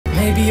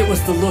Maybe it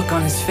was the look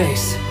on his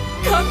face.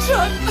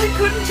 Kamchat, I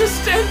couldn't just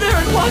stand there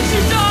and watch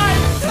you die!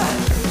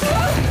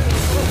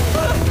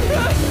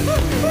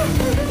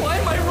 Why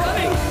am I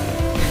running?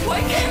 Why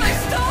can't I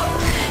stop?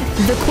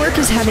 The quirk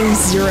is having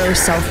zero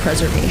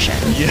self-preservation.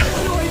 Yeah.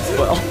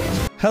 Well,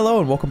 hello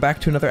and welcome back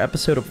to another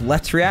episode of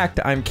Let's React.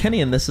 I'm Kenny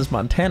and this is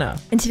Montana.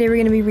 And today we're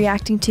going to be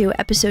reacting to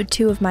episode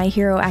 2 of My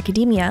Hero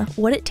Academia,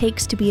 What It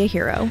Takes to Be a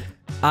Hero.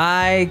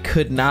 I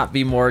could not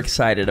be more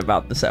excited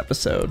about this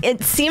episode.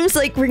 It seems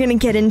like we're going to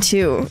get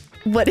into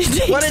what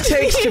it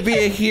takes to be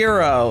a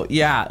hero.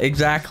 Yeah,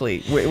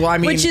 exactly. Well, I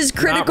mean, which is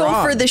critical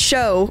for the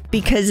show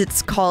because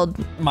it's called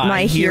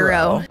My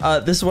Hero.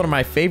 This is one of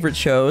my favorite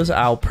shows.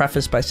 I'll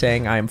preface by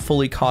saying I am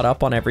fully caught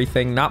up on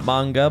everything, not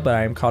manga, but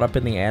I am caught up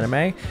in the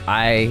anime.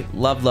 I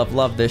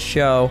love this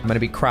show. I'm going to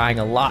be crying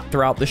a lot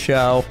throughout the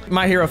show.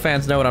 My Hero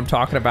fans know what I'm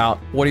talking about.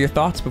 What are your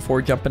thoughts before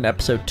we jump into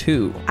episode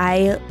 2?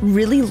 I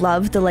really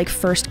love the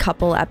first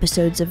couple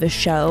episodes of a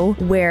show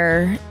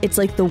where it's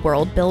like the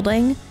world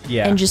building.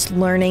 Yeah. And just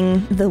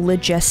learning the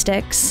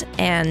logistics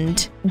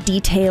and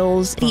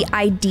details. The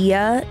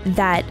idea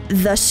that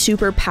the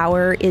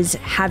superpower is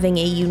having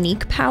a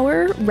unique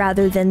power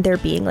rather than there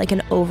being like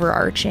an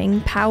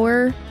overarching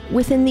power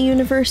within the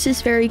universe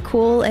is very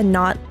cool and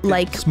not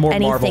like it's more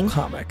anything. Marvel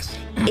comics.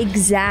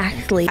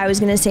 Exactly. I was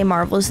gonna say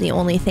Marvel is the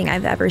only thing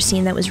I've ever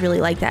seen that was really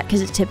like that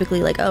because it's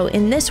typically like, oh,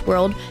 in this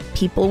world,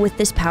 people with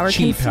this power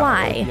can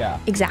fly. Yeah.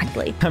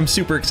 Exactly. I'm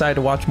super excited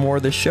to watch more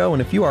of this show,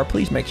 and if you are,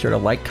 please make sure to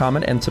like,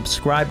 comment, and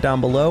subscribe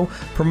down below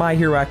for My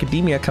Hero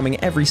Academia coming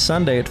every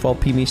Sunday at 12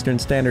 p.m. Eastern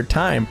Standard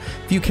Time.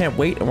 If you can't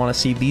wait and want to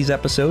see these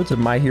episodes of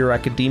My Hero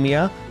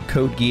Academia,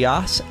 Code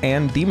Geass,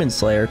 and Demon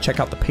Slayer, check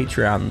out the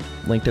Patreon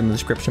linked in the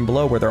description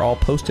below where they're all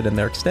posted in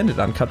their extended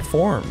uncut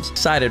forms.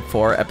 Excited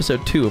for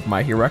episode 2 of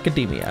My Hero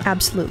Academia.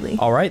 Absolutely.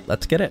 All right,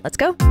 let's get it. Let's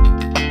go.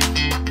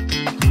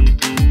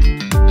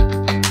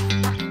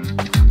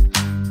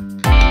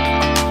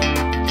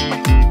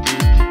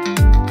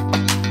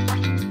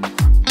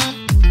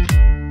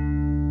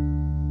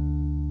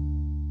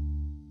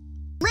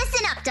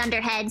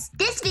 Dunderheads,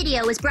 this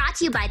video was brought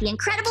to you by the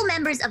incredible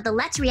members of the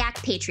Let's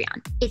React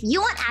Patreon. If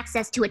you want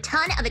access to a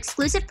ton of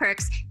exclusive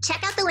perks,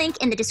 check out the link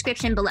in the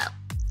description below.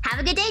 Have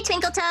a good day,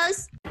 Twinkle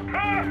Toes!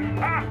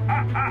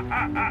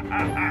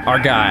 Our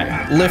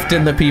guy,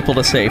 lifting the people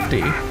to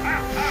safety.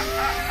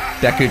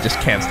 Deku just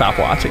can't stop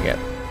watching it.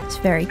 It's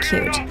very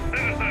cute.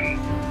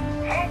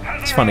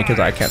 It's funny because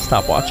I can't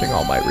stop watching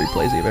Allmight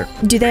replays either.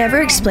 Do they ever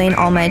explain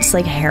Allmight's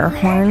like hair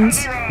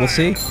horns? We'll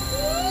see.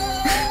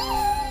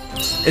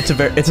 It's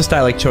a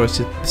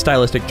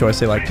stylistic choice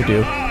they like to do.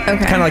 Okay.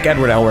 Kind of like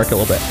Edward Elric a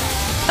little bit.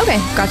 Okay,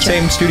 gotcha.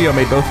 Same studio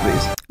made both of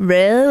these.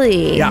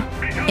 Really?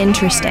 Yeah.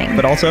 Interesting.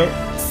 But also,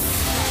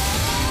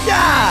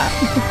 yeah,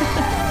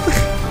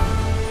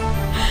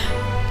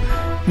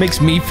 makes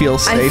me feel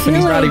safe, and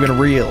he's not even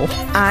real.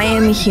 I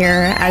am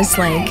here as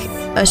like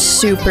a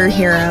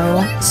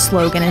superhero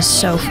slogan is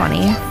so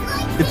funny.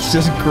 It's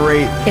just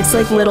great. It's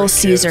like Little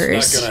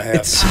Caesars.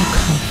 It's so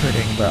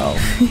comforting, bro.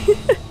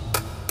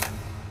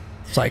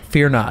 It's like,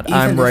 fear not,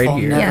 I'm right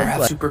here. Never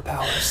have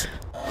superpowers.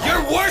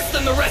 You're worse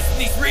than the rest of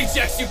these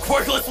rejects, you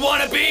quirkless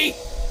wannabe!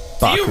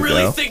 Bakugo. Do you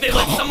really think they'd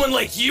let someone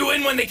like you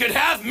in when they could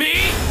have me?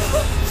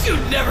 You'd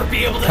never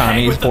be able to Connie's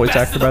hang with the voice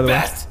best actor, of the by the way.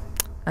 best.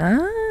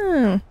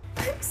 Oh.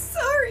 I'm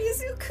sorry,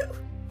 Zuko.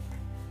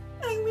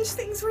 I wish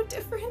things were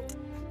different.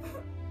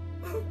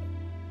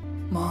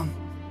 Mom,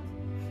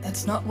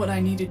 that's not what I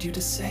needed you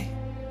to say.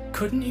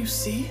 Couldn't you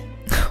see?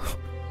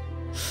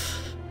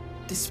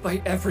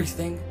 Despite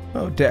everything,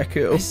 Oh,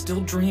 Deku. I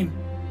still dream.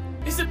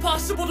 Is it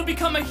possible to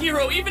become a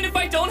hero even if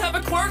I don't have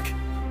a quirk?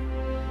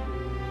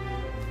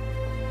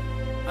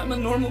 I'm a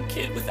normal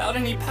kid without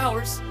any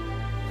powers.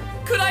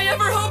 Could I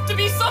ever hope to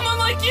be someone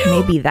like you?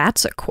 Maybe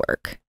that's a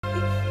quirk.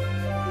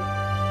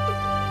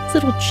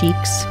 Little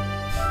cheeks.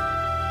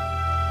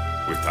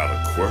 Without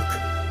a quirk?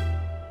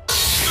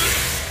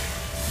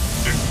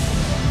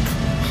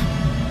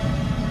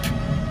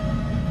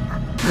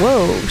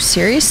 Whoa,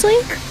 seriously?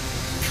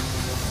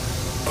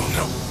 Oh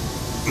no.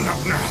 No,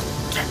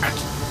 Dad.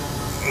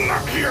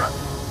 Not here.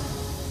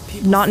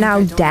 Not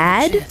now,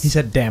 Dad? He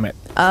said, damn it.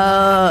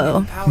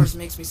 Oh. Powers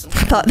makes me so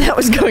I thought that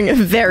was going a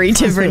very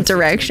different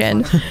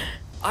direction.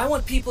 I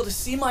want people to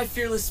see my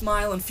fearless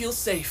smile and feel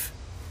safe.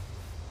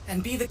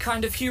 And be the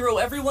kind of hero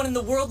everyone in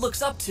the world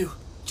looks up to.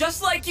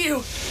 Just like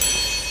you.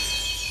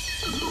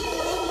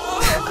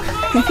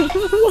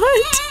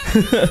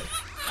 What?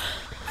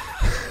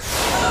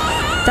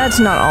 That's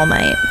not All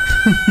Might.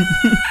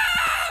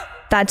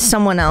 That's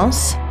someone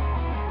else?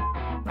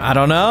 I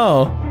don't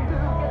know.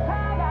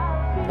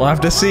 We'll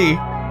have to see.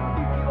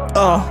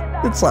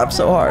 Oh, it slaps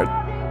so hard.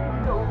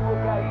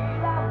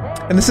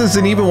 And this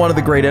isn't even one of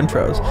the great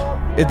intros.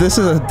 This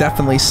is a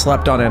definitely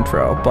slept on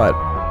intro, but...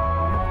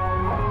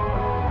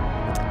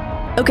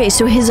 Okay,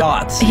 so his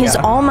yeah.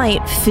 All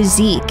Might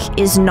physique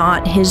is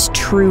not his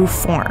true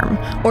form.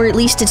 Or at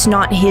least it's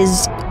not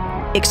his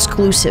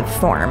exclusive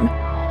form.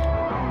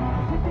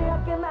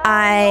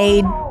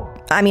 I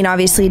I mean,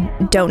 obviously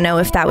don't know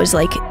if that was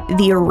like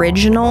the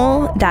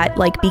original that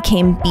like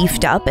became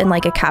beefed up in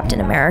like a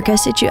Captain America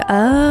situation.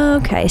 Oh,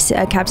 okay, so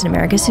a Captain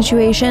America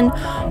situation,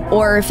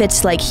 or if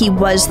it's like he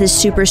was this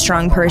super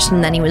strong person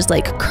and then he was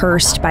like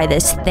cursed by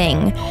this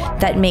thing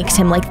that makes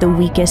him like the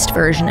weakest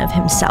version of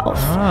himself.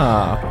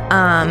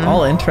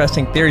 All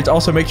interesting theories.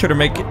 Also, make sure to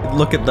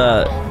look at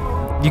the.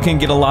 You can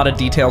get a lot of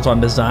details on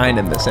design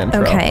in this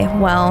intro. Okay,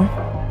 well.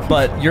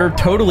 But you're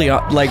totally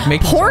like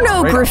making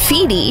porno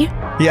graffiti.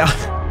 Yeah.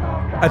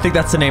 I think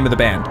that's the name of the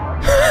band.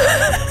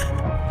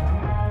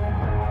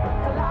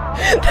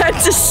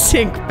 That's a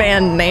sick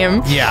band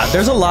name. Yeah,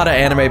 there's a lot of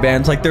anime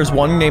bands. Like, there's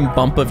one named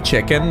Bump of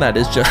Chicken that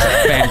is just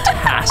a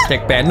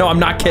fantastic band. No, I'm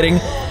not kidding.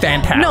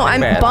 Fantastic No,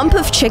 band. Bump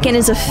of Chicken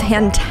is a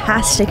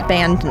fantastic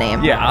band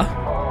name. Yeah.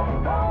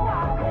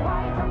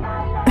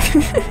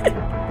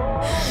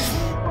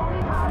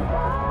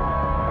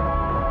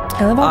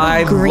 I love all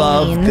the green.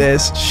 love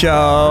this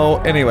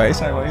show. Anyway,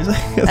 sorry, what were you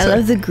saying? I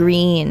love the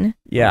green.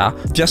 Yeah,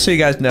 just so you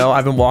guys know,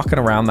 I've been walking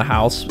around the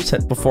house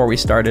before we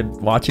started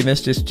watching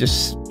this,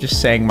 just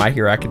saying My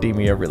Hero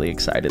Academia really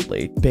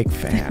excitedly. Big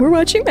fan. We're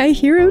watching My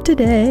Hero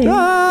today.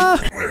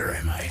 Ah! Where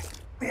am I?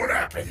 What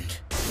happened?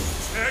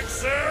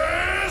 Texas!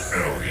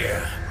 Oh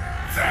yeah,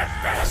 that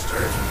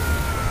bastard.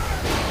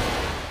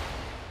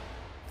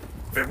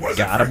 If it wasn't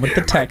Got him for with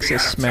the him, I'd be Texas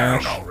out of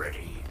town smash. already.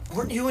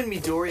 Weren't you and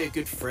Midoriya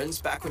good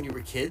friends back when you were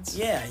kids?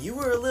 Yeah, you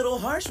were a little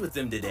harsh with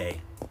them today.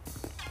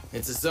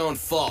 It's his own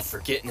fault for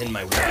getting in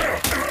my way.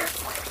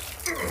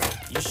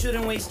 You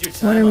shouldn't waste your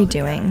time. What are we on the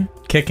doing?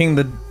 Kicking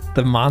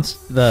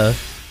the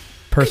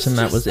person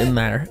that was in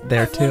there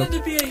too. wanted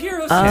to be a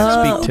hero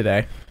Can't speak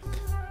today.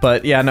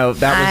 But yeah, no,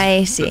 that was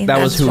I see. that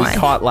was That's who why. we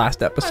caught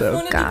last I've episode.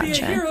 wanted to be a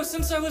Gotcha. hero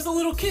since I was a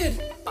little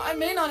kid. I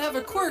may not have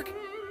a quirk,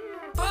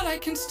 but I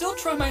can still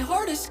try my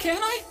hardest,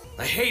 can I?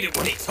 I hate it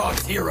when he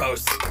talks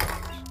heroes.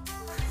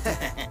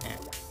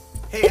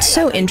 It's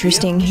so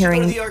interesting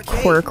hearing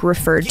quirk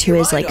referred to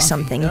as like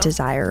something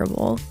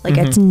desirable. Like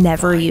it's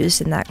never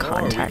used in that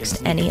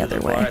context any other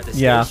way.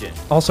 Yeah.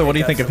 Also, what do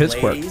you think of his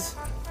quirk?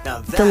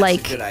 The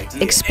like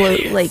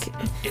explode like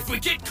If we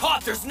get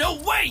caught, there's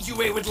no way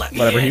UA would let me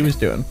Whatever in. he was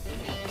doing.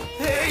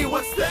 Hey,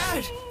 what's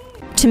that?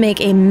 to make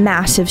a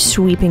massive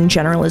sweeping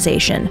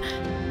generalization.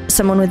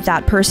 Someone with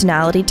that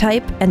personality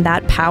type and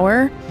that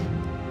power,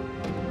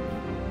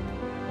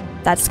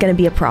 that's going to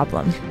be a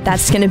problem.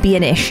 That's going to be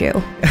an issue.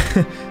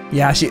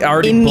 Yeah, she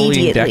already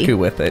bullied Deku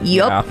with it.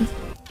 Yup.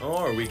 Yeah.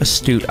 Or we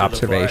Astute can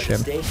sneak into the bar at the observation.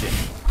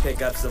 station,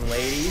 pick up some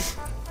ladies.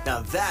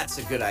 Now that's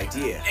a good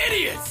idea.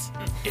 Idiots!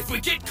 If we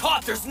get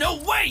caught, there's no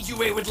way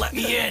UA would let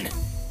me in.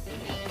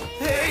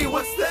 Hey,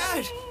 what's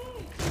that?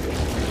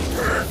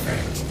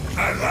 Perfect.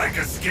 I like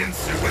a skin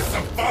suit with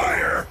some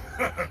fire.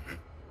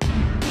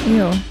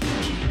 Ew.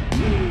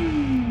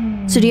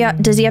 So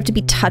does he have to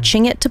be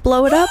touching it to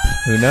blow it up?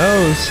 Who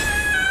knows?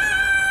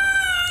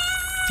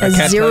 I A can't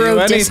tell you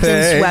zero distance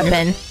anything.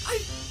 weapon.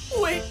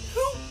 Wait,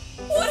 who?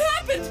 What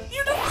happened?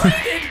 You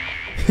deflated!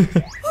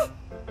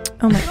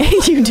 Oh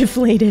my, you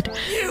deflated.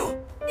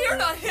 You're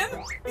not him!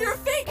 You're a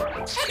fake!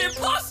 An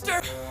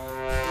imposter!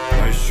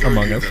 I assure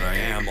Among you Us. that I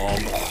am all...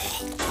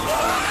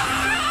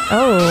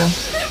 Oh.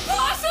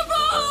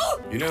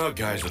 Impossible! You know how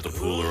guys at the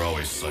pool are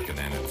always sucking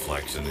in and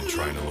flexing and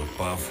trying to look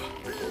buff?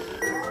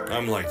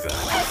 I'm like that.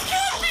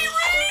 Can't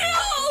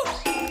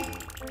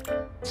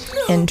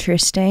be real!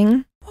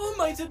 Interesting.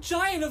 Allmight's a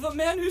giant of a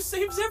man who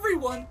saves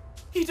everyone.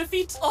 He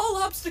defeats all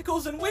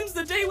obstacles and wins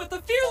the day with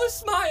a fearless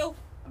smile.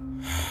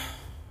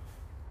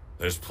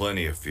 There's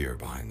plenty of fear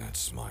behind that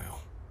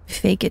smile.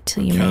 Fake it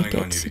till you make Counting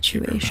on it you to keep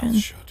your mouth situation.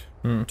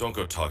 shut. Don't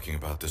go talking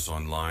about this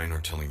online or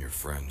telling your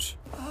friends.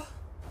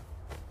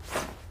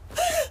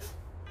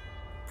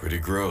 Pretty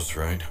gross,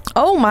 right?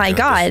 Oh my I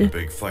got this in a god.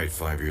 big fight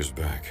 5 years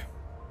back.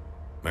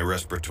 My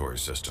respiratory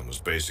system was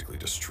basically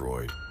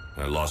destroyed,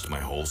 and I lost my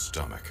whole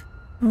stomach.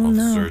 Oh All the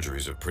no.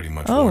 surgeries have pretty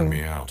much Oh. worn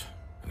me out,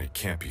 and it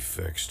can't be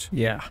fixed.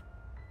 Yeah.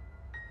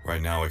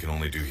 Right now, I can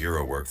only do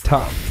hero work for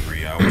Tough. about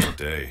 3 hours a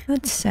day.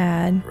 That's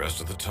sad. The rest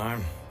of the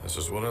time, this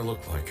is what I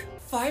look like.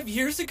 5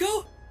 years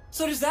ago?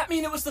 So does that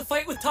mean it was the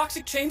fight with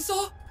Toxic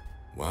Chainsaw?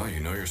 Wow,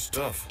 you know your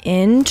stuff.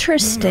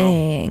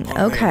 Interesting. Punk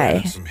may have Okay.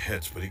 had some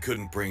hits, but he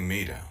couldn't bring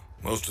me down.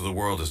 Most of the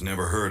world has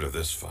never heard of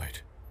this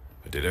fight.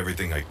 I did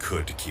everything I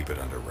could to keep it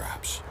under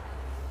wraps.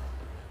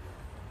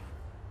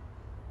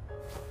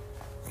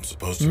 I'm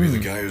supposed to be the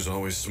guy who's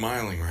always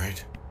smiling,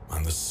 right?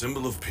 I'm the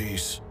symbol of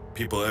peace.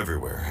 People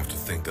everywhere have to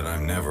think that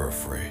I'm never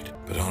afraid.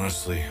 But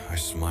honestly, I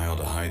smile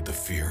to hide the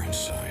fear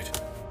inside.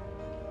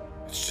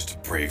 It's just a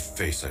brave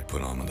face I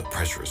put on when the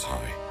pressure is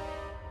high.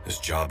 This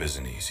job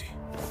isn't easy.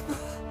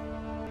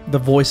 The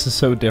voice is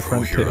so Pro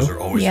different heroes too. are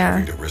always Yeah.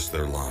 having to risk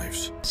their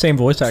lives. Same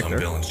voice Some actor.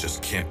 villains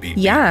just can't be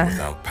beaten Yeah.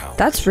 without power.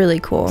 That's really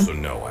cool. So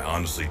no, I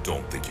honestly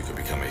don't think you could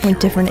become a hero. Like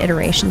different without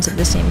iterations of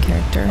the same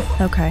character.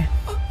 Okay.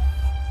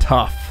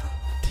 Tough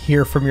to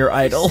hear from your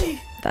idol.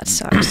 That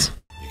sucks.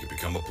 You could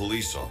become a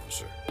police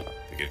officer.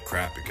 They get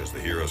crap because the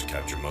heroes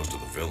capture most of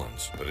the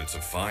villains, but it's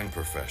a fine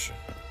profession.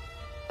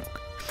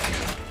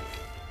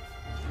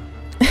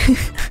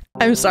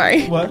 I'm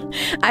sorry. What?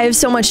 I have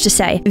so much to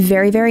say.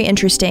 Very, very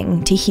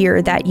interesting to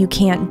hear that you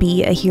can't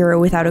be a hero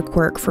without a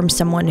quirk from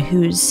someone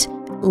whose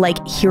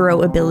like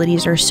hero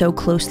abilities are so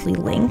closely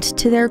linked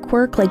to their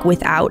quirk. Like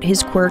without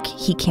his quirk,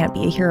 he can't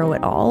be a hero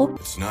at all.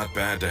 It's not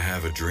bad to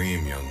have a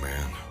dream, young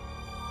man.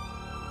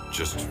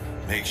 Just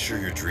make sure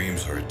your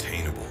dreams are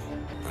attainable.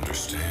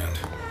 Understand?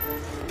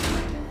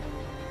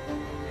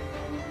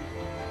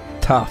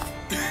 Tough.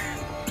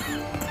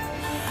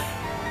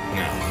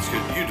 Now, let's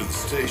get you to the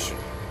station.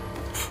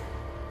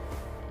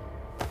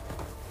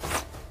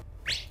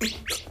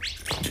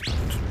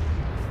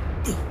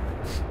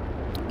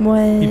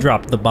 What? He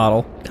dropped the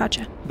bottle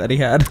Gotcha. that he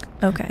had.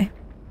 Okay.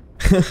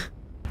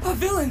 A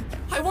villain!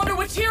 I wonder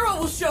which hero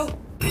will show!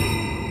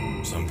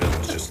 Some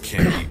villains just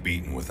can't be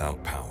beaten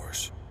without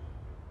powers.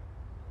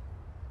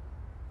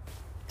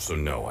 So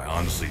no, I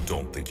honestly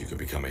don't think you can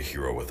become a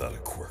hero without a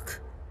quirk.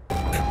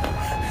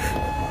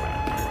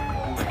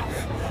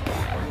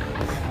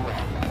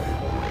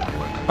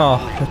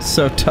 Oh, that's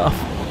so tough.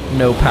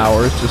 No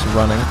powers, just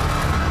running.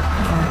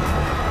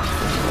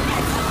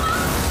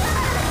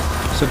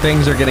 So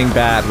things are getting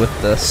bad with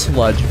the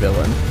sludge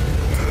villain.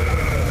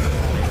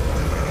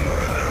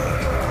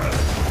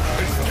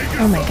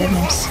 Oh my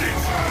goodness.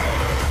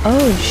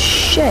 Oh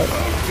shit.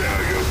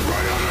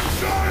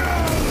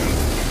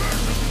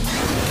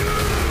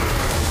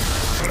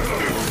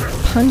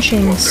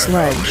 Punching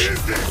sludge.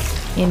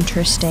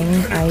 Interesting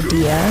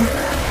idea.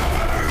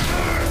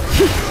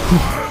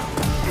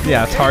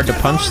 Yeah, it's hard to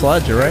punch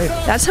sludge, you're right.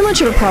 That's how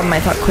much of a problem I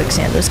thought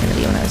quicksand was going to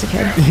be when I was a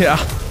kid. Yeah.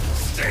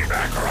 Stay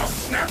back or I'll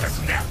snap his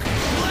neck.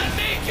 Let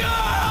me go!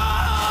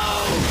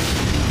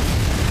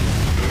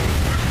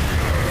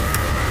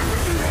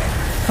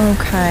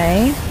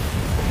 Okay.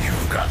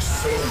 You've got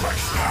so much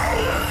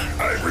power.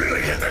 I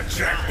really hit the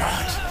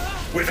jackpot.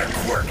 With a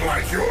quirk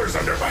like yours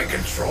under my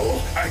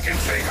control, I can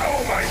take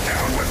Allmight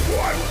down with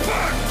one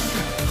punch.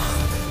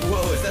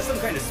 Whoa, is that some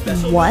kind of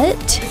special? What?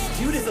 This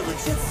dude is a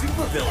legit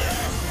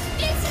supervillain.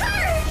 It's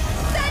her!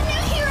 That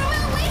new hero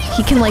out waiting!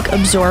 He can like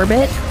absorb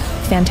it.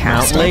 Mount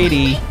Fantastic.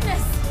 Lady. I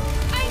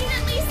need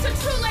at least a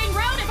two-lane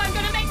road if I'm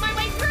gonna make my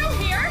way through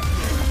here.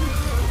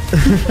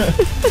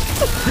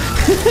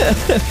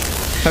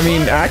 I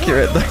mean,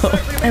 accurate though.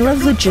 I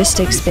love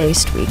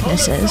logistics-based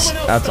weaknesses.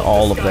 That's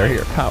all of their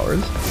hero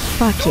powers.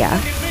 Fuck yeah.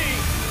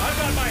 I've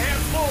got my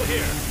hands full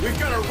here. We've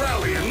got to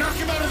rally and knock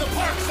him out of the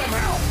park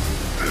somehow.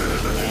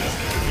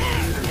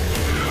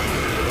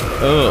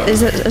 Ugh.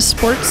 Is it a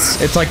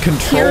sports? It's like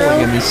controlling Hero?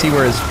 him. You see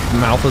where his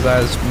mouth was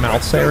at, his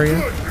mouth area?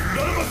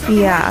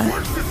 Yeah.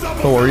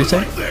 Oh, what were you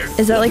saying?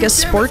 Is that like a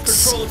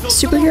sports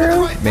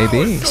superhero?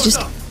 Maybe. It's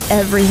just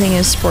everything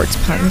is sports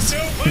puns.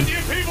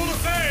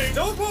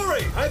 Don't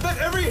worry. I bet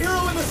every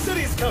hero in the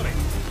city's coming.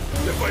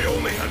 If I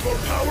only had more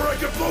power, I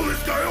could blow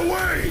this guy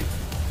away.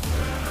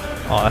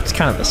 Oh, that's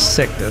kind of a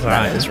sick design.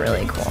 That is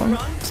really cool.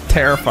 It's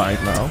terrifying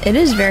though. It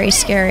is very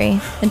scary.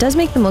 It does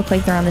make them look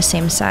like they're on the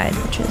same side,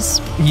 which is...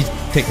 He's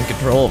taking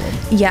control of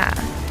him. Yeah.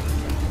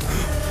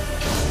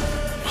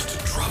 Must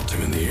have dropped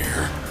him in the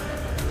air.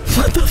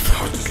 What the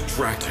fuck? I was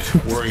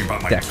distracted, worrying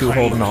about my Deku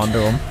holding on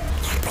to him.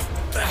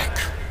 Back.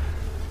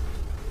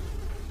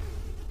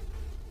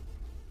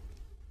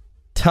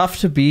 Tough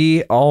to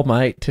be All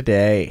Might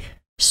today.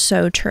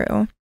 So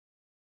true.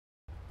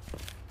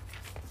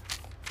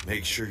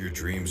 Make sure your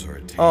dreams are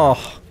attainable.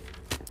 Oh,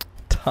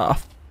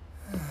 tough.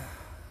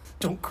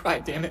 Don't cry,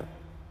 damn it.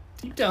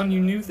 Deep down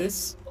you knew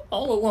this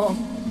all along.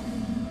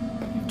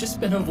 You've just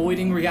been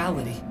avoiding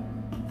reality.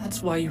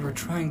 That's why you were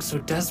trying so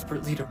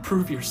desperately to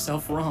prove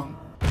yourself wrong.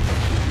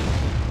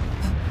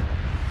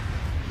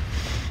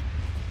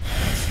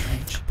 That's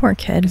strange. Poor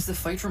kid. Is the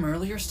fight from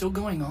earlier still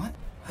going on?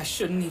 I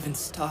shouldn't even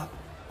stop.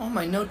 All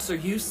my notes are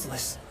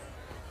useless.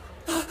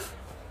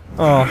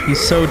 Oh, he's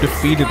so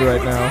defeated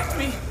right now. Attacked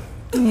me.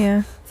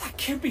 Yeah. That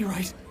can't be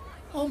right.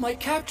 All Might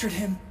captured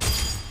him.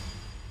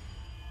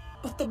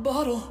 But the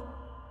bottle,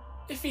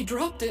 if he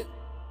dropped it,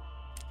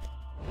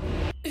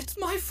 it's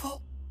my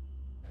fault.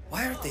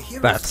 Why aren't the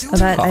heroes That's doing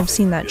That, tough. I've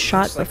seen that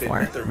shot Looks like they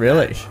before. met their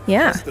Really? match.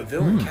 Yeah. The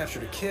villain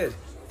captured a kid.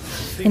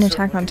 In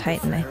Attack on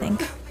Titan, I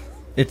think.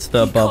 It's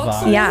the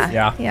Bava. Yeah.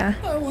 Yeah. Yeah.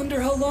 I wonder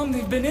how long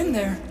they've been in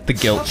there. The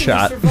guilt How can they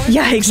shot. survive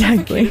Yeah, being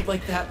exactly. suffocated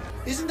like that?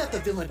 Isn't that the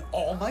villain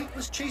Allmight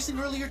was chasing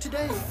earlier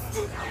today?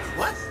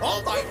 What?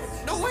 Allmight?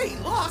 No way, he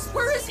lost.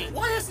 Where is he?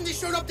 Why hasn't he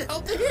showed up to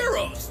help the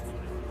heroes?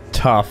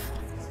 Tough.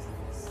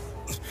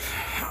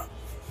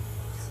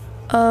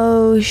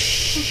 Oh,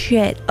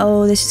 shit.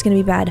 Oh, this is gonna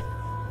be bad.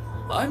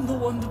 I'm the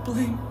one to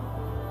blame.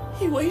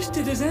 He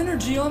wasted his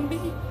energy on me.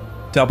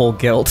 Double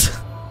guilt.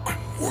 I'm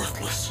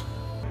worthless.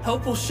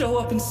 Help will show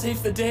up and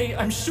save the day,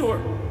 I'm sure.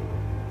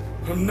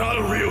 I'm not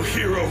a real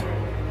hero.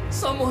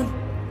 Someone,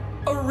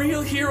 a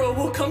real hero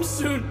will come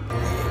soon.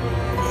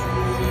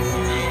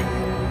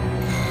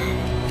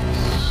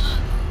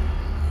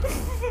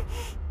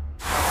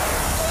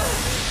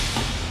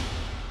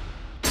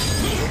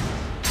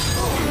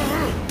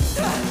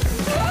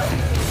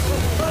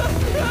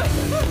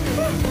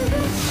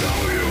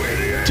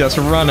 Just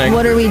running.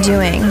 What are we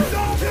doing?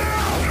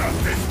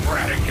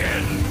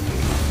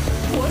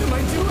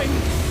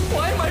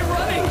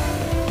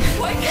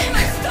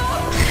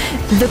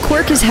 The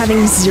quirk is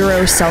having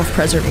zero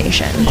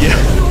self-preservation. Yeah.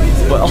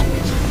 Well,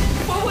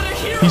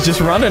 he's just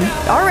running.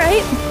 All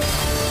right.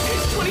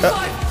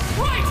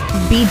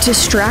 Be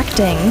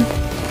distracting.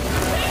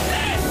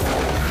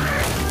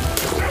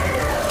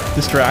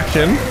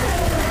 Distraction.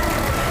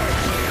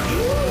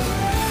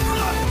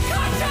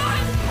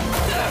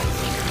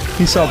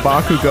 He saw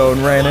Bakugo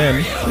and ran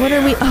in. What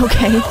are we?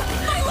 Okay.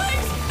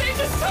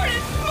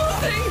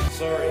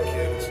 Sorry,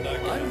 kid, it's not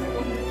good.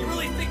 You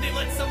really think they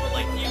let someone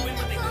like you in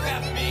when they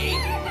grabbed me?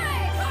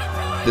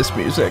 This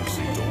music.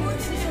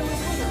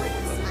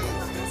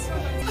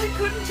 I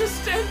couldn't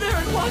just stand there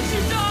and watch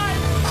you die.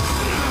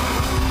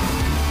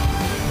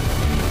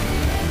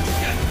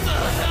 Get the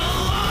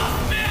hell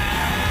off me!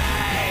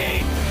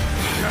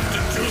 I have to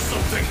do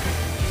something,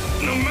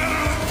 no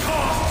matter the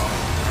cost.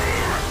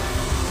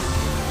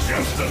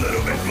 Just a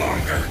little bit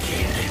longer,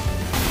 kid.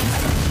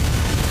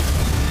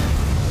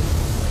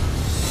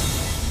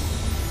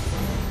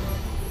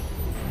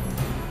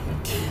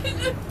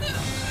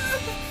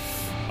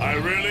 I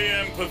really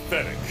am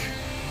pathetic.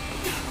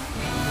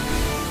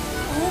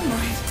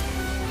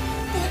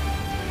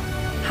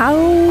 How?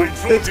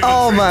 It's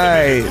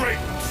Allmight.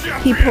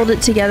 He pulled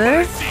it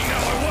together.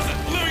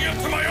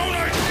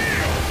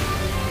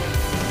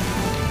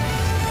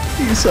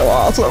 He's so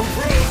awesome.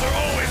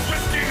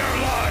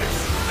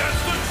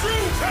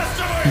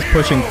 He's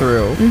pushing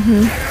through.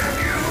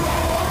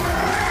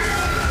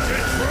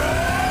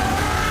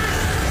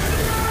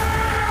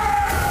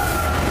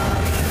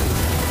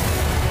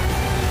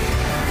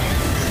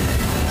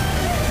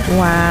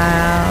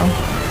 Wow.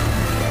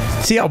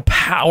 See how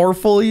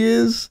powerful he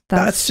is?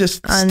 That's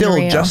just still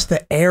unreal. just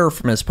the air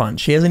from his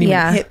punch. He hasn't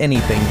even hit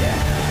anything yet.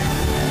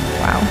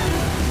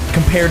 Wow.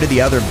 Compared to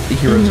the other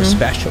heroes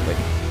especially.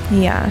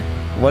 Yeah.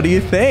 What do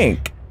you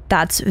think?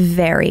 That's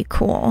very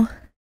cool.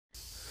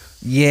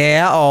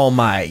 Yeah,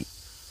 Allmight.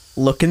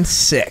 Looking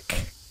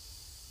sick.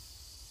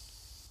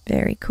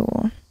 Very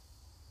cool.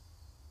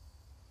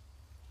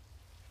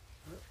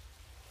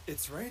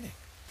 It's raining.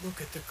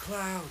 Look at the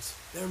clouds.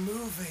 They're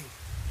moving.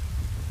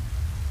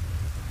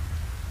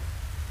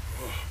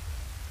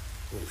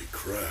 Holy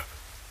crap.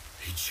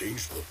 He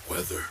changed the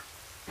weather.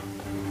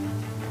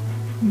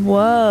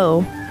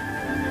 Whoa.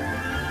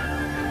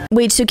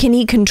 Wait, so can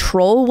he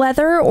control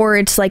weather, or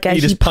it's like a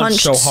he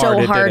punched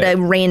so hard a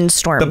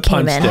rainstorm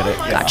came in? Did it,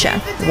 yeah.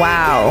 Gotcha.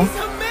 Wow.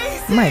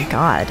 Oh my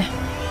god.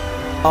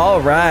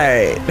 All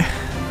right.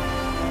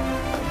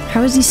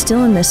 How is he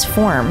still in this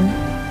form?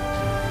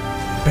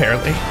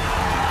 Barely.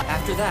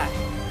 After that,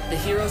 the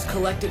heroes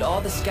collected all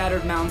the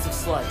scattered mounds of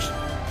sludge,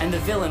 and the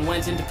villain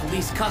went into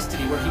police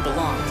custody where he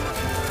belonged.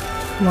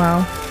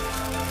 Wow.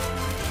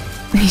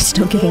 He's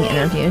still giving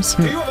interviews.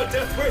 Do you have a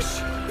death wish?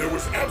 There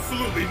was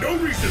absolutely no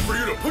reason for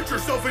you to put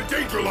yourself in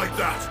danger like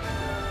that.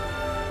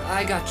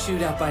 I got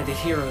chewed out by the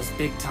heroes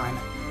big time,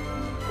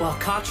 while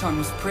Kachan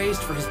was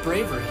praised for his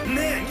bravery.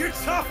 Man, you're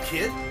tough,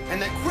 kid.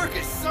 And that quirk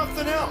is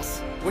something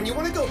else. When you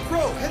want to go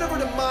pro, head over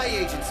to my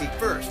agency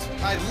first.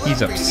 I'd love He's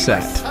for you to be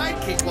upset. my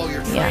sidekick while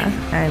you're training.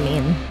 Yeah, I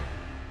mean,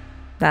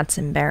 that's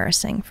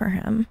embarrassing for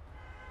him.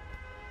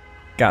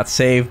 Got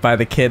saved by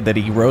the kid that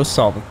he roasts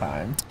all the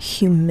time.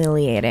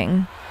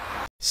 Humiliating.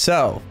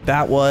 So,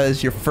 that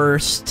was your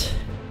first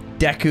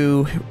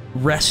Deku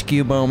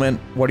rescue moment.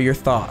 What are your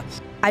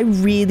thoughts? I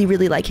really,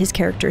 really like his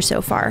character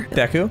so far.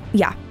 Deku?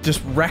 Yeah.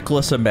 Just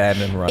reckless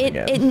abandon running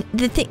in.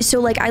 The thing, so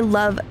like I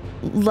love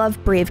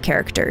brave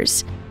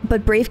characters,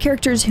 but brave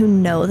characters who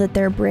know that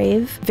they're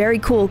brave, very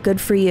cool, good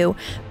for you.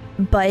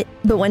 But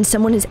when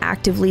someone is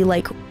actively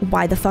like,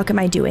 why the fuck am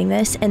I doing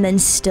this? And then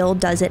still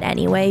does it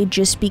anyway,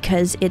 just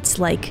because it's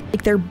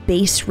like their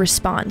base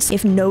response.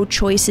 If no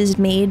choice is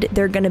made,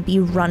 they're going to be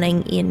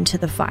running into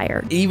the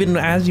fire. Even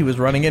as he was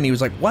running in, he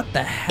was like, what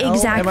the hell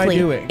am I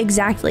doing?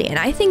 Exactly. And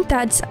I think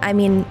that's, I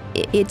mean,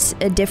 it's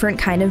a different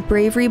kind of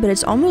bravery, but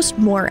it's almost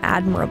more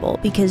admirable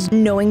because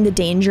knowing the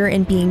danger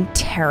and being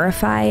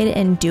terrified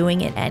and doing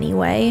it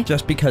anyway.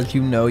 Just because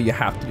you know you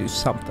have to do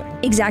something.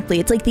 Exactly.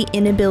 It's like the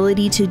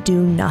inability to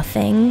do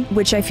nothing,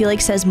 which I feel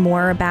like says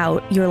more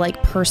about your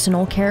like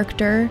personal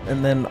character.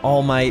 And then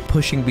Allmight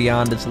pushing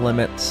beyond its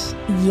limits.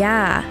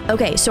 Yeah.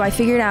 Okay, so I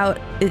figured out,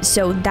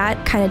 so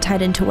that kind of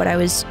tied into what I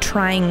was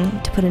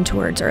trying to put into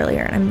words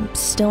earlier, and I'm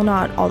still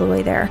not all the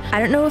way there. I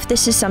don't know if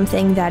this is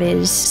something that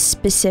is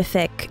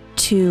specific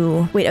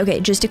to, wait, okay,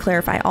 just to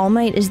clarify,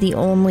 Allmight is the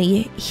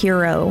only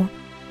hero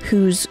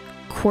whose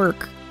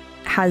quirk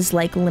has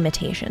like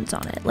limitations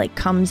on it, like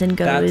comes and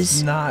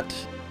goes. That's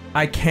not...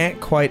 I can't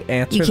quite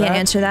answer that. You can't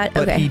answer that?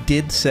 But okay. he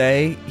did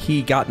say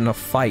he got in a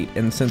fight,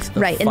 and since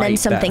the right, fight, and then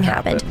something that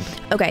happened.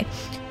 Okay,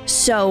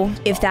 so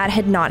if that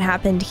had not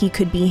happened, he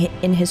could be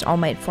in his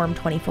Allmight form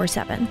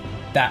 24/7.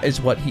 That is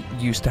what he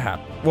used to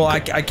happen. Well, I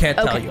can't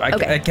tell you. I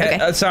can't.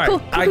 Okay. Sorry,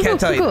 cool, I can't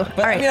tell you. Cool. But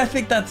All right. I mean, I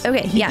think that's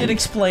okay. He Yeah. did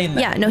explain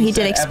that. Yeah. No, he did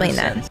said explain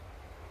ever that. since.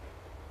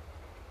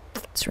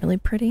 It's really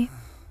pretty.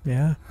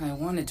 Yeah. I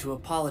wanted to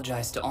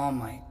apologize to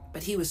Allmight,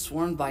 but he was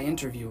swarmed by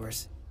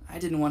interviewers. I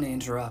didn't want to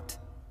interrupt.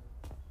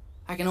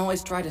 I can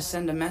always try to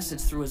send a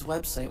message through his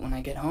website when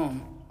I get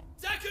home.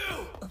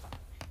 Deku!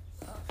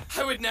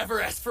 I would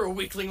never ask for a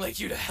weakling like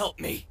you to help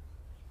me.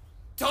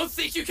 Don't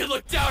think you can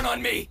look down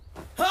on me!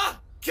 Huh?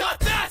 Got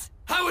that?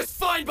 I was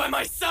fine by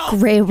myself!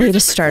 Great way You're to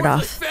just start a off.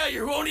 worthless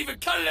failure who won't even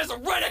cut it as a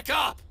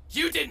rent-a-cop!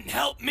 You didn't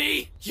help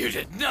me! You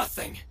did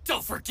nothing!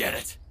 Don't forget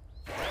it!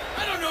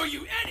 I don't owe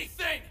you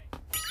anything!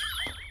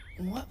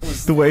 What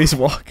was The way he's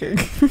walking.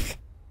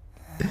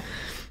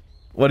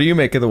 What do you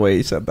make of the way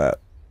he said that?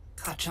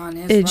 Kachan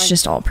is It's right.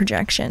 just all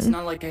projection. It's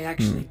not like I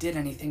actually did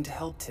anything to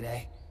help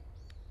today.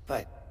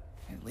 But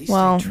at least I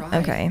Well, tried.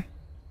 okay.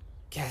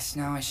 Guess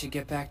now I should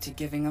get back to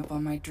giving up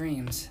on my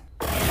dreams.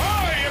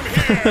 I am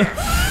here!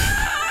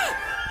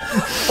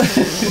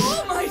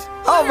 Allmight!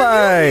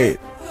 Allmight!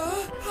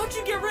 How'd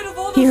you get rid of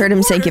all He those heard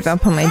him say reporters? give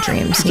up on my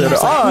dreams. He Said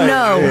was like, I,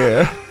 no.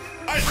 yeah.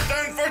 I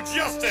stand for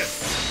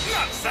justice,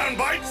 not sound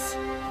bites,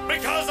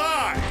 because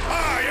I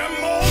am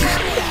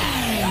Allmight.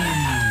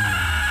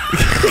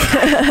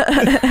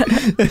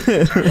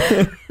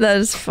 That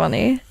is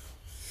funny.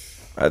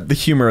 The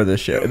humor of this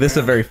show. This is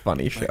a very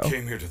funny show. I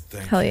came here to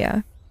thank Hell you,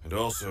 yeah. and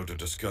also to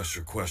discuss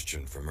your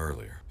question from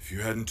earlier. If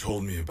you hadn't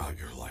told me about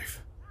your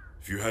life,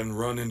 if you hadn't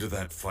run into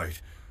that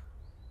fight,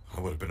 I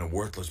would have been a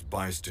worthless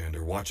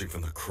bystander watching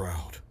from the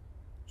crowd.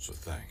 So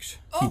thanks.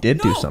 He did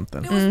do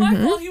something. It was my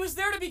fault he was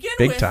there to begin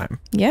Big with. time.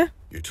 Yeah.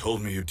 You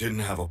told me you didn't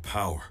have a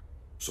power,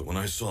 so when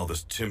I saw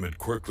this timid,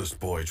 quirkless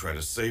boy try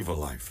to save a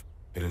life,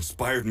 it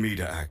inspired me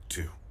to act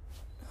too.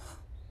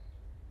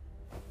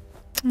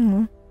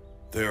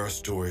 There are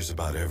stories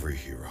about every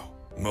hero.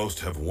 Most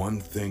have one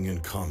thing in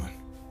common.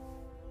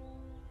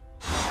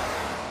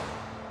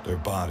 Their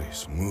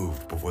bodies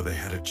moved before they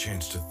had a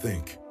chance to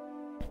think.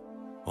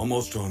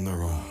 Almost on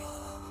their own.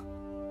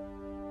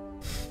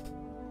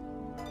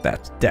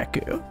 That's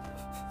Deku.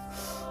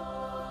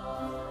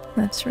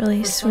 That's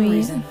really For some sweet.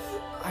 reason,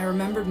 I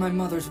remembered my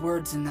mother's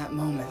words in that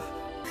moment.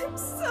 I'm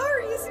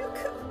sorry,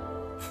 Izuku.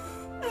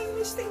 I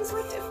wish things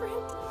were different.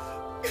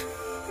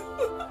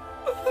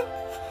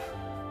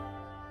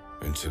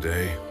 And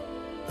today,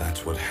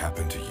 that's what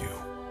happened to you.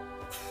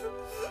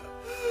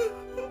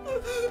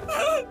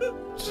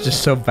 It's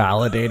just so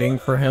validating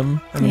for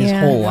him. I mean, his Yeah.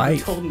 whole You never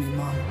life. told me,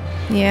 Mom.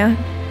 Yeah.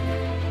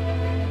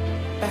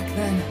 Back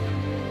then,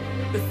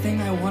 the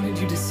thing I wanted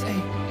you to say.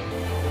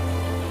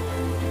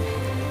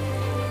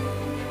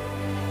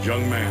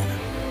 Young man,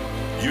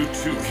 you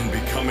too can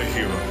become a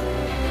hero.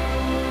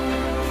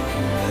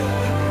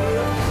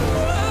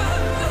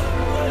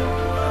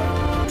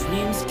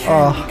 Dreams can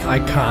Oh, become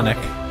iconic.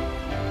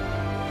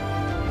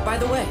 reality. By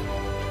the way,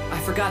 I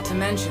forgot to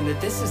mention that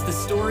this is the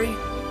story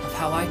of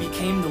how I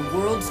became the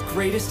world's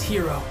greatest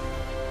hero.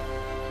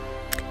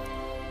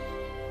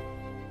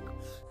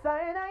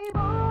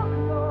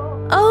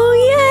 Oh,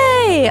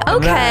 yay!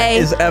 And that Okay.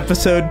 is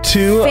episode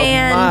 2 of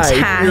My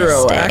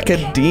Hero Fantastic.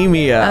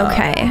 Academia.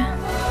 Okay.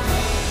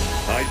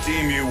 I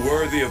deem you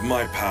worthy of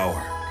my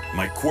power.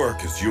 My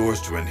quirk is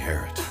yours to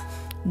inherit.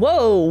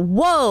 Whoa,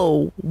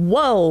 whoa,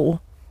 whoa.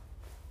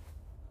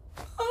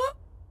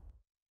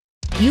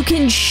 You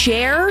can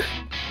share?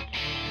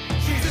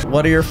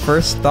 What are your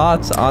first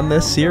thoughts on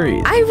this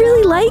series? I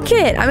really like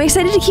it. I'm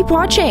excited to keep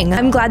watching.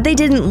 I'm glad they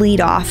didn't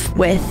lead off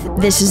with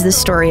this is the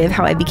story of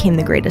how I became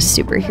the greatest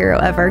superhero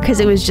ever, because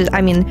it was just,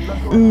 I mean,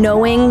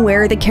 knowing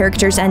where the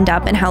characters end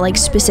up and how like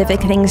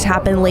specific things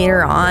happen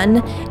later on,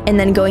 and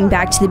then going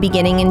back to the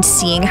beginning and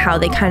seeing how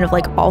they kind of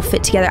like all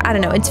fit together. I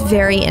don't know. It's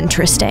very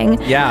interesting.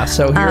 Yeah,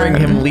 so hearing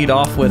him lead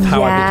off with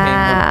how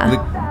yeah. I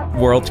became the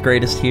world's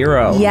greatest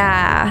hero.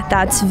 Yeah,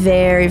 that's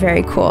very,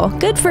 very cool.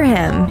 Good for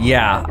him.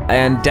 Yeah,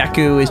 and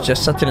Deku is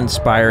just such an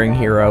inspiring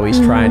hero. He's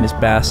trying his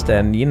best,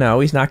 and you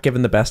know, he's not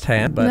given the best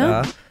hand,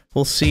 but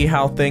we'll see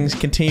how things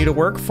continue to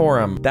work for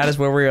him. That is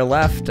where we are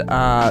left.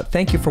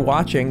 Thank you for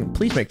watching.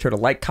 Please make sure to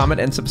like,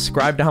 comment, and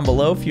subscribe down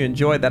below if you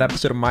enjoyed that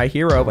episode of My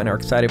Hero and are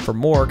excited for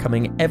more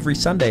coming every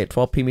Sunday at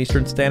 12 p.m.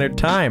 Eastern Standard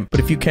Time. But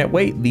if you can't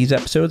wait, these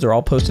episodes are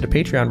all posted to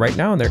Patreon right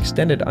now in their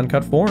extended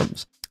uncut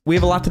forms. We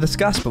have a lot to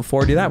discuss.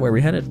 Before we do that, where are we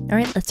headed? All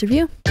right, let's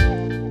review.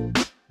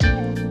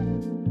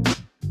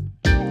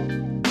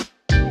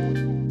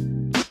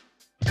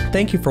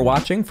 Thank you for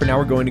watching. For now,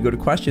 we're going to go to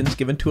questions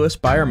given to us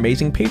by our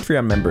amazing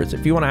Patreon members.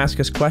 If you want to ask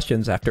us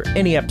questions after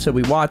any episode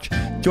we watch,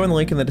 join the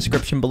link in the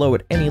description below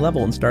at any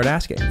level and start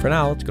asking. For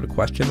now, let's go to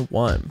question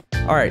 1.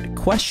 All right,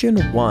 question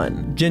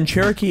 1. Jin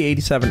Cherokee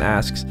 87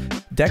 asks,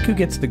 Deku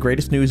gets the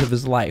greatest news of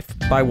his life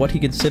by what he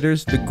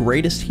considers the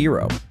greatest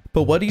hero.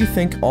 But what do you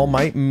think All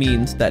Might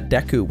means that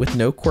Deku with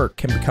no quirk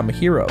can become a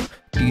hero?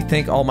 Do you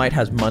think All Might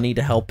has money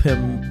to help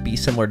him be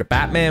similar to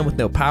Batman with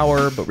no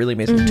power but really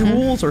amazing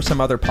tools, or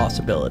some other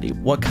possibility?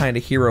 What kind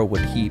of hero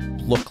would he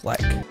look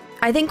like?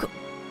 I think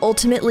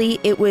ultimately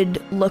it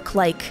would look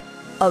like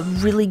a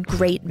really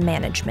great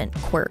management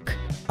quirk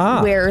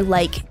where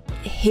like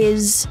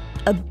his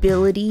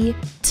ability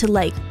to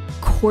like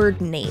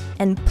coordinate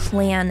and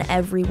plan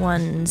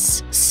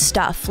everyone's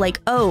stuff. Like,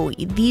 oh,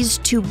 these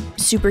two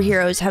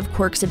superheroes have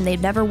quirks and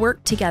they've never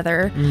worked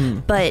together.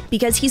 But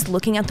because he's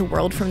looking at the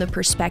world from the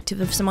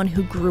perspective of someone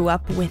who grew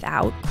up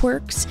without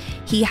quirks,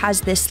 he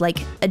has this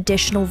like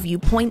additional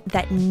viewpoint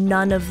that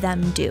none of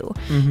them do.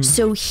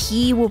 So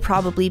he will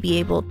probably be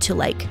able to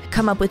like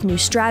come up with new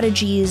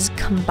strategies,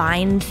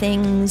 combine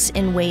things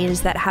in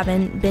ways that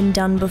haven't been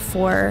done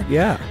before.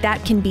 Yeah.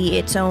 That can be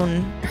its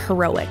own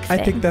heroic thing.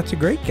 I think that's a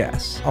great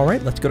guess. All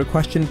right, let's go to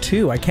question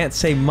 2. I can't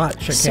say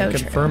much. I can't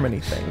confirm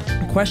anything.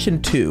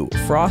 Question 2.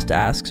 Frost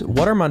asks,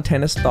 what are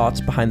Montana's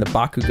thoughts behind the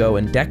Bakugo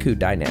and Deku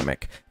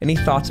dynamic? Any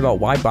thoughts about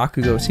why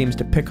Bakugo seems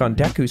to pick on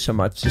Deku so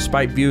much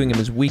despite viewing him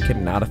as weak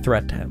and not a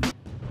threat to him?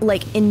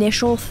 Like,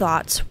 initial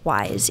thoughts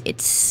wise,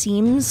 it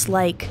seems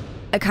like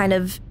a kind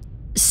of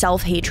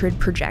self-hatred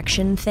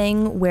projection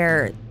thing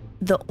where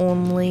the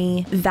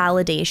only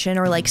validation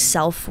or like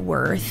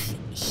self-worth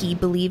he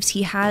believes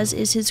he has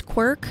is his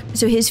quirk.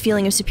 So his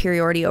feeling of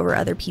superiority over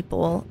other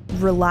people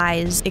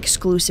relies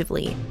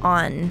exclusively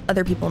on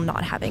other people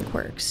not having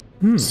quirks.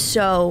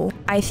 So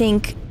I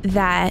think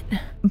that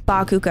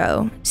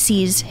Bakugo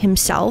sees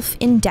himself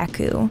in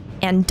Deku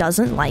and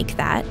doesn't like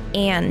that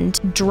and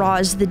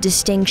draws the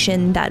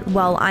distinction that,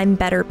 well, I'm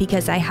better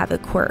because I have a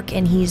quirk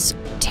and he's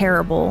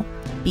terrible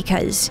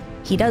because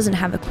he doesn't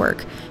have a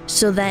quirk.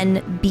 So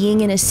then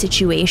being in a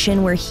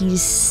situation where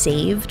he's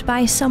saved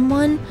by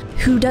someone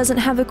who doesn't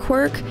have a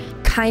quirk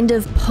kind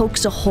of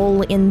pokes a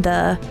hole in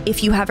the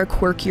if you have a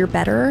quirk you're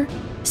better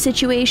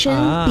situation,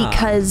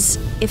 because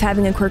if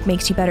having a quirk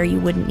makes you better, you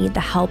wouldn't need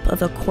the help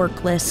of a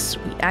quirkless,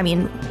 I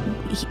mean,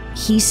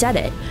 he said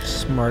it.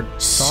 Smart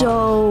thought.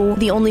 So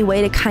the only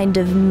way to kind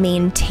of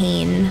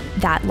maintain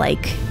that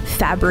like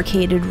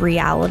fabricated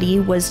reality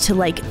was to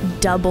like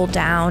double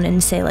down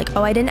and say like,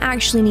 oh, I didn't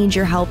actually need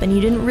your help and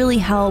you didn't really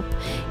help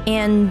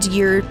and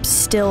you're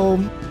still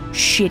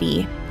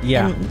shitty.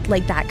 Yeah. And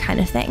like that kind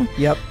of thing.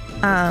 Yep.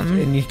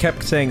 And you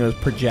kept saying it was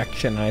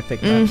projection. I think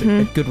that's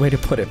a good way to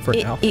put it for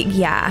now.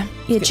 Yeah.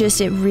 It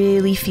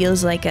really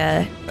feels like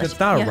a... It's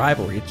not a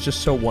rivalry. It's just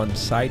so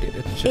one-sided.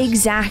 It's just...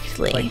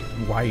 Exactly. Like,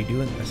 why are you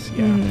doing this?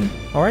 Yeah.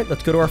 All right,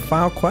 let's go to our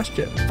final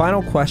question.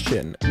 Final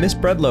question. Miss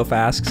Breadloaf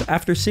asks,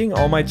 after seeing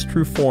All Might's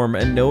true form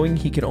and knowing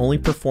he can only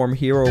perform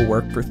hero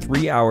work for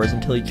 3 hours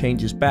until he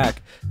changes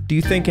back, do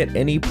you think at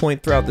any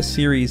point throughout the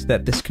series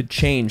that this could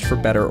change for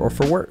better or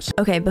for worse?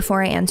 Okay,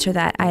 before I answer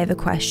that, I have a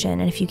question,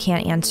 and if you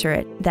can't answer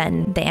it, then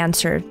the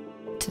answer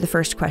to the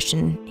first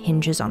question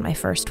hinges on my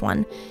first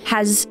one.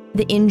 Has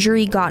the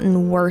injury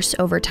gotten worse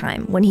over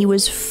time? When he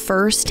was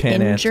first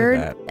injured? Answer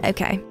that.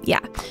 Okay,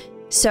 yeah.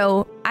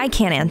 So I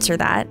can't answer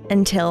that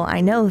until I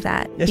know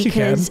that. Yes,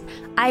 because you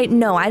can.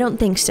 No, I don't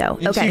think so.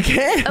 Yes, okay. you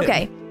can.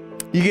 Okay.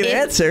 You can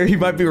answer. You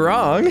might be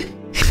wrong.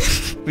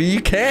 But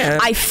you can.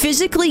 I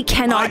physically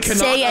cannot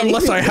say anything.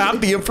 Unless I have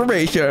the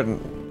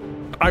information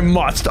I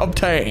must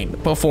obtain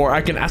before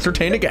I can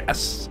ascertain a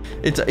guess.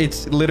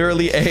 It's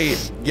literally a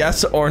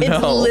yes or no.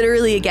 It's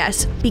literally a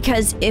guess.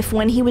 Because if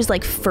when he was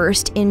like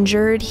first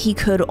injured, he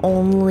could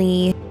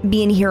only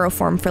be in hero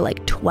form for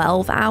like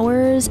 12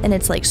 hours and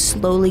it's like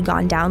slowly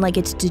gone down, like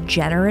it's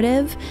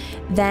degenerative,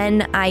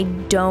 then I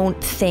don't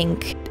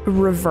think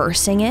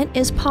reversing it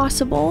is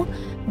possible.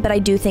 But I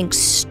do think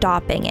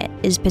stopping it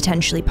is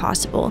potentially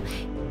possible.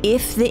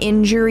 If the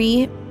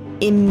injury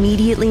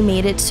immediately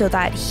made it so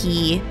that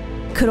he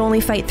could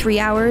only fight 3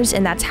 hours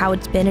and that's how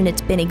it's been and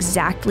it's been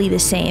exactly the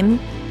same,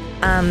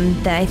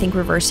 then I think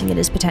reversing it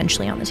is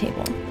potentially on the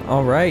table.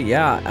 All right,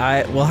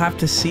 yeah, we'll have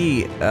to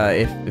see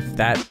if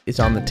that is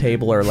on the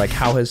table or like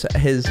how his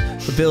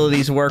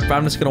abilities work, but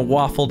I'm just gonna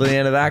waffle to the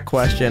end of that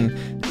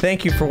question.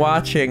 Thank you for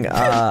watching.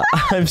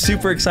 I'm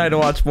super excited to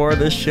watch more of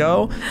this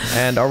show,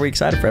 and are we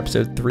excited for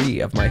episode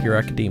 3 of My Hero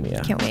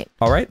Academia? Can't wait.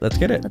 All right, let's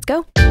get it. Let's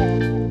go.